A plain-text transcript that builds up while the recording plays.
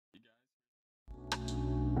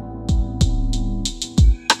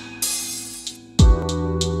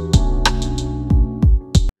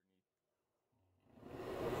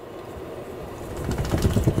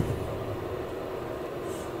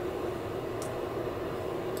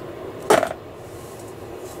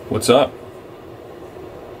What's up?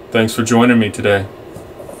 Thanks for joining me today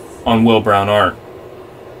on Will Brown Art.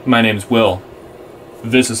 My name's Will.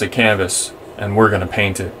 This is a canvas, and we're gonna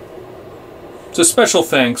paint it. It's a special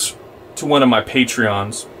thanks to one of my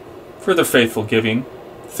Patreons for their faithful giving.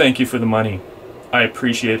 Thank you for the money. I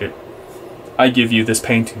appreciate it. I give you this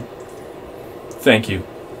painting. Thank you.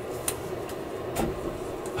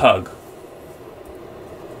 Hug.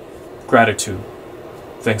 Gratitude.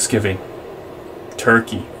 Thanksgiving.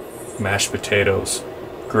 Turkey. Mashed potatoes.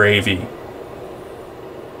 Gravy.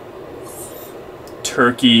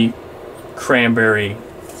 Turkey. Cranberry.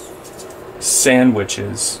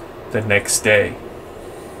 Sandwiches the next day.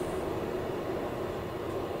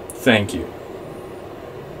 Thank you.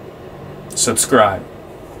 Subscribe.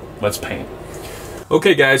 Let's paint.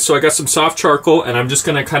 Okay guys, so I got some soft charcoal and I'm just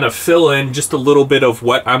gonna kind of fill in just a little bit of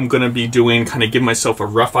what I'm gonna be doing, kind of give myself a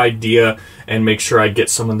rough idea and make sure I get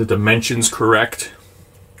some of the dimensions correct.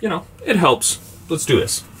 You know, it helps. Let's do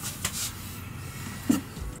this.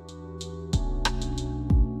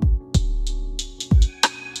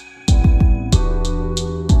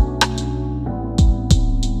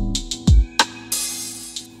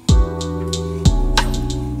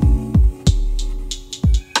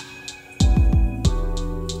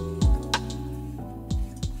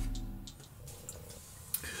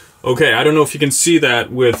 Okay, I don't know if you can see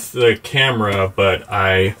that with the camera, but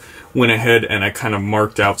I went ahead and I kind of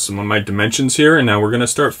marked out some of my dimensions here, and now we're gonna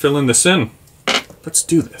start filling this in. Let's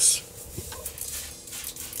do this.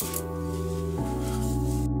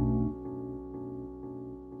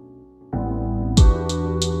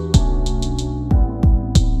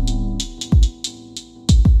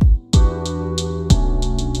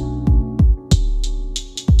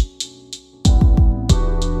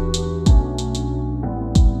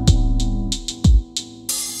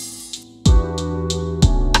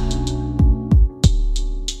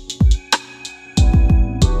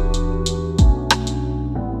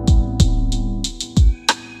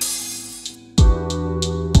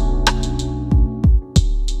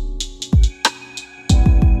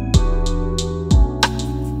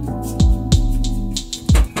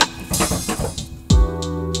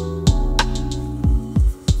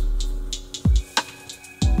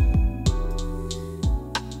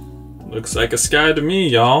 Looks like a sky to me,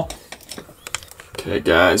 y'all. Okay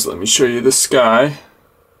guys, let me show you the sky.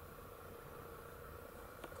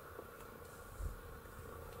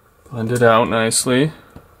 Blend it out nicely.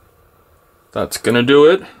 That's gonna do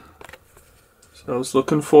it. That's what I was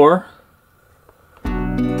looking for.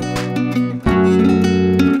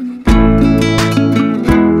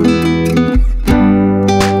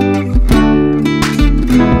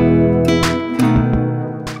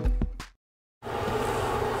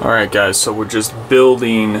 Alright guys, so we're just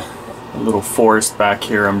building a little forest back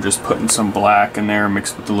here. I'm just putting some black in there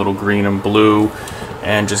mixed with a little green and blue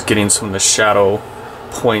and just getting some of the shadow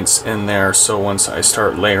points in there, so once I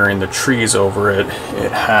start layering the trees over it,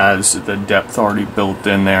 it has the depth already built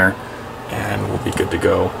in there and we'll be good to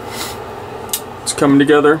go. It's coming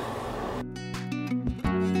together.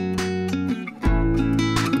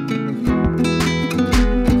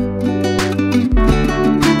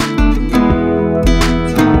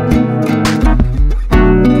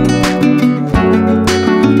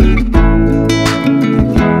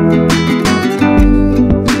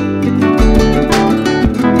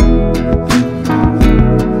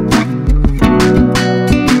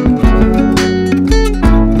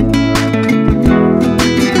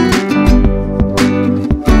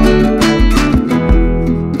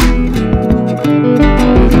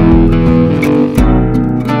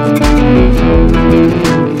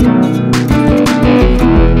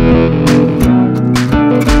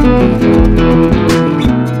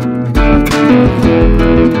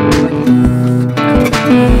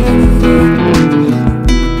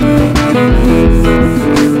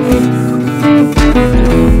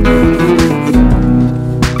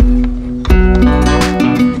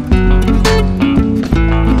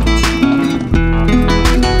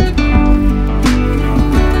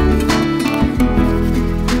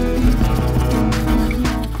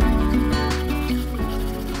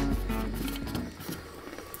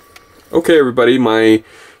 Okay everybody, my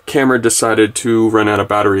camera decided to run out of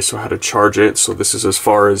battery, so I had to charge it. So this is as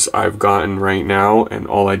far as I've gotten right now, and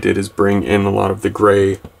all I did is bring in a lot of the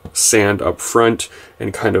gray sand up front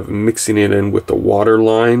and kind of mixing it in with the water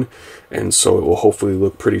line, and so it will hopefully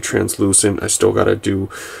look pretty translucent. I still got to do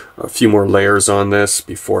a few more layers on this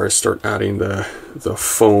before I start adding the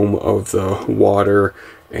foam of the water,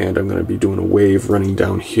 and I'm going to be doing a wave running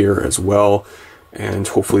down here as well, and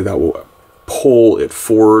hopefully that will pull it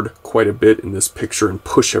forward quite a bit in this picture and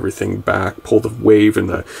push everything back, pull the wave and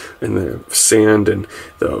the sand and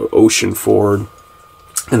the ocean forward,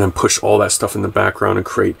 and then push all that stuff in the background and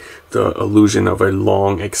create the illusion of a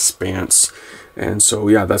long expanse. And so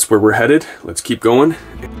yeah, that's where we're headed. Let's keep going.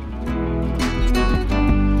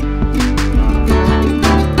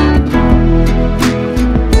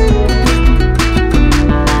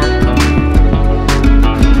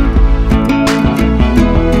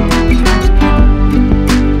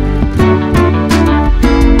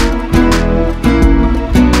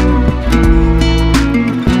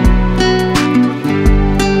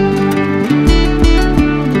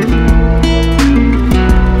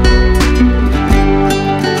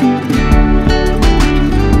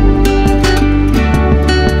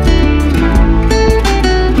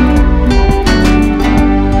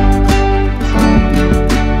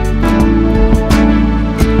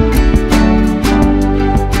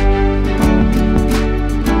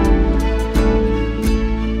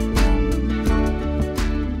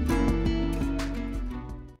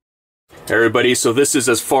 Everybody, so this is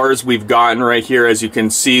as far as we've gotten right here. As you can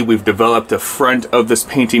see, we've developed the front of this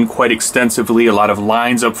painting quite extensively, a lot of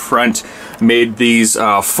lines up front, made these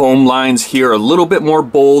foam lines here a little bit more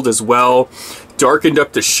bold as well, darkened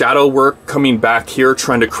up the shadow work coming back here,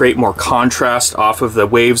 trying to create more contrast off of the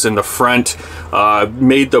waves in the front,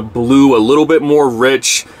 made the blue a little bit more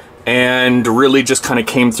rich, and really just kind of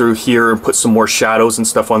came through here and put some more shadows and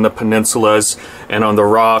stuff on the peninsulas and on the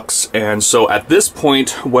rocks. And so at this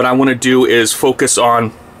point, what I want to do is focus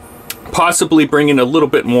on possibly bringing a little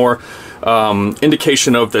bit more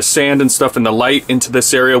indication of the sand and stuff and the light into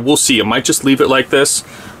this area. We'll see. I might just leave it like this.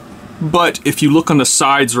 But if you look on the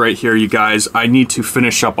sides right here, you guys, I need to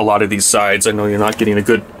finish up a lot of these sides. I know you're not getting a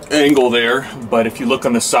good angle there, but if you look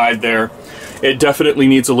on the side there, it definitely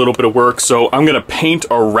needs a little bit of work. So I'm gonna paint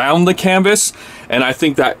around the canvas, and I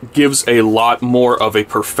think that gives a lot more of a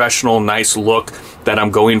professional, nice look that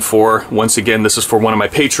I'm going for. Once again, this is for one of my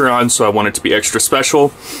Patreons, so I want it to be extra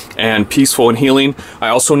special and peaceful and healing. I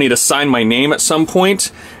also need to sign my name at some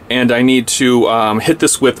point, and I need to hit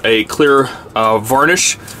this with a clear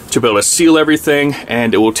varnish to be able to seal everything,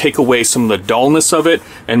 and it will take away some of the dullness of it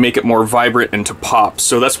and make it more vibrant and to pop.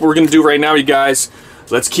 So that's what we're gonna do right now, you guys.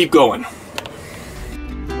 Let's keep going.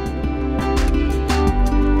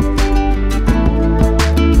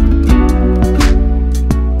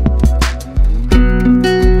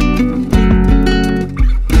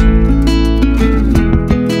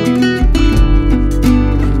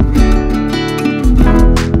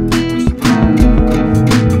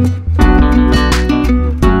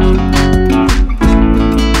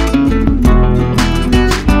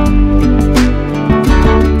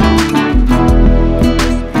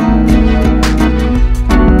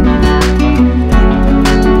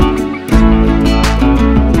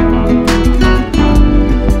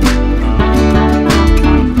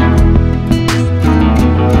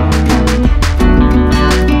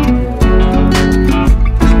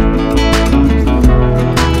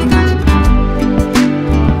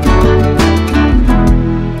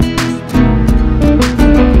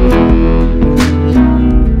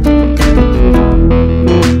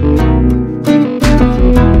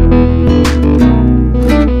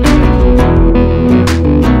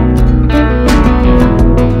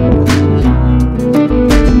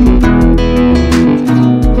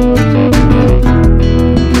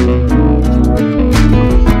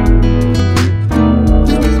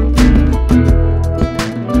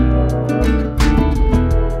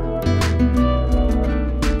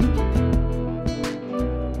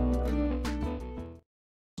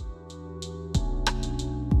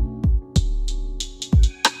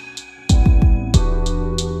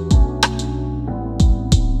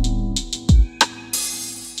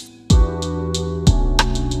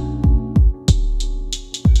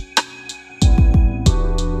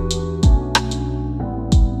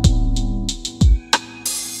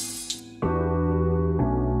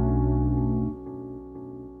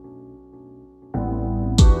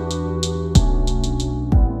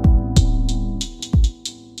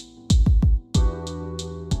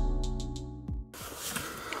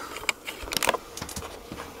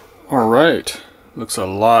 All right, looks a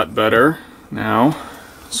lot better now.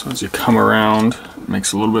 So as you come around, it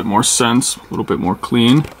makes a little bit more sense, a little bit more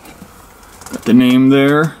clean. Got the name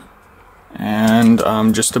there, and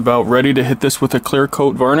I'm just about ready to hit this with a clear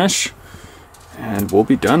coat varnish, and we'll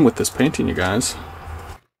be done with this painting, you guys.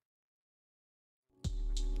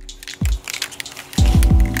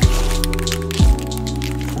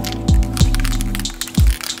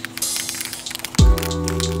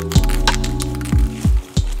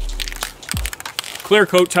 clear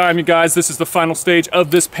coat time, you guys. This is the final stage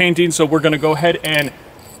of this painting, so we're gonna go ahead and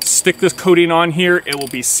stick this coating on here. It will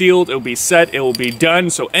be sealed, it will be set, it will be done.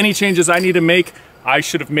 So any changes I need to make, I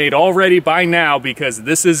should have made already by now, because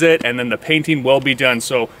this is it, and then the painting will be done.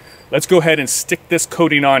 So let's go ahead and stick this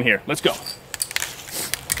coating on here. Let's go.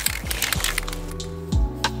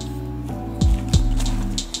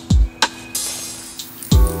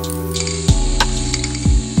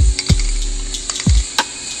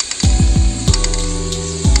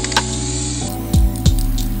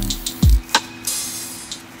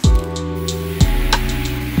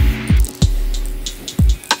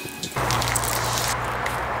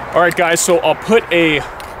 All right, guys, so I'll put a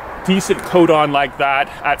decent coat on like that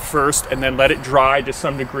at first and then let it dry to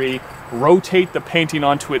some degree, rotate the painting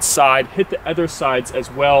onto its side, hit the other sides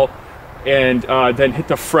as well, and then hit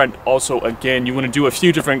the front also again. You want to do a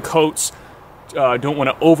few different coats. Don't want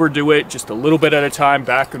to overdo it, just a little bit at a time,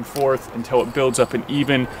 back and forth until it builds up an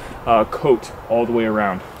even coat all the way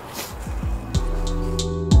around.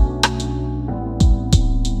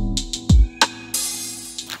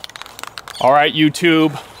 All right,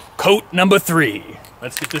 YouTube. Coat number 3.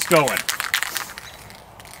 Let's get this going.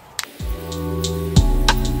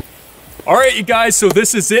 All right, you guys, so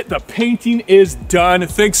this is it. The painting is done.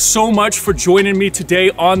 Thanks so much for joining me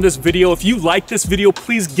today on this video. If you like this video,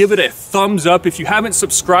 please give it a thumbs up. If you haven't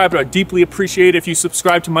subscribed, I'd deeply appreciate it if you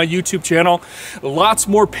subscribe to my YouTube channel. Lots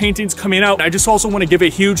more paintings coming out. I just also want to give a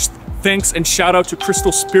huge thanks and shout out to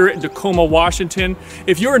Crystal Spirit in Tacoma, Washington.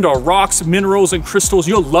 If you're into rocks, minerals, and crystals,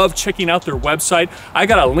 you'll love checking out their website. I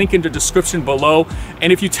got a link in the description below.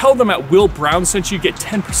 And if you tell them at Will Brown sent you, get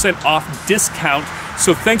 10% off discount.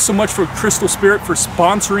 So thanks so much for Crystal Spirit for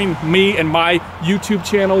sponsoring me and my YouTube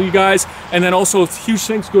channel, you guys. And then also huge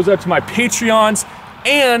thanks goes out to my Patreons.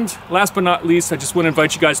 And last but not least, I just want to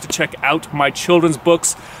invite you guys to check out my children's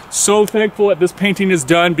books. So thankful that this painting is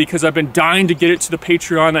done, because I've been dying to get it to the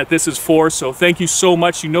Patreon that this is for. So thank you so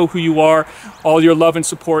much. You know who you are. All your love and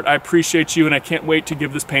support. I appreciate you, and I can't wait to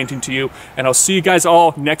give this painting to you. And I'll see you guys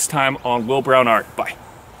all next time on Will Brown Art. Bye.